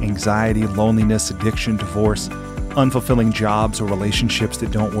 anxiety, loneliness, addiction, divorce, unfulfilling jobs or relationships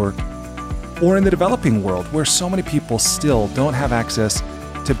that don't work, or in the developing world where so many people still don't have access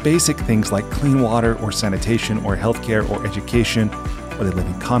to basic things like clean water or sanitation or healthcare or education, or they live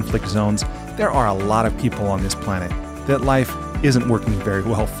in conflict zones, there are a lot of people on this planet that life isn't working very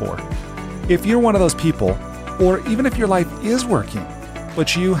well for. If you're one of those people, or even if your life is working,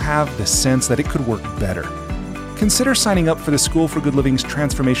 but you have the sense that it could work better, consider signing up for the School for Good Living's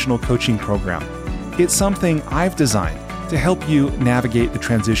transformational coaching program. It's something I've designed to help you navigate the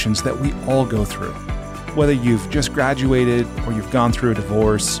transitions that we all go through. Whether you've just graduated, or you've gone through a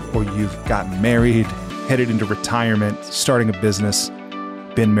divorce, or you've gotten married, headed into retirement, starting a business,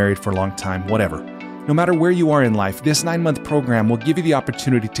 been married for a long time, whatever. No matter where you are in life, this 9-month program will give you the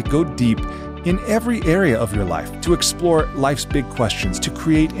opportunity to go deep in every area of your life, to explore life's big questions, to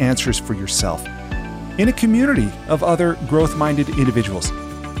create answers for yourself in a community of other growth-minded individuals.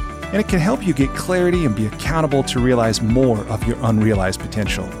 And it can help you get clarity and be accountable to realize more of your unrealized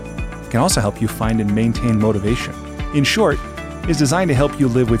potential. It can also help you find and maintain motivation. In short, it's designed to help you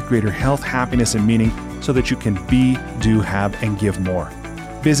live with greater health, happiness, and meaning so that you can be, do, have, and give more.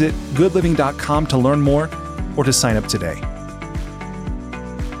 Visit goodliving.com to learn more or to sign up today.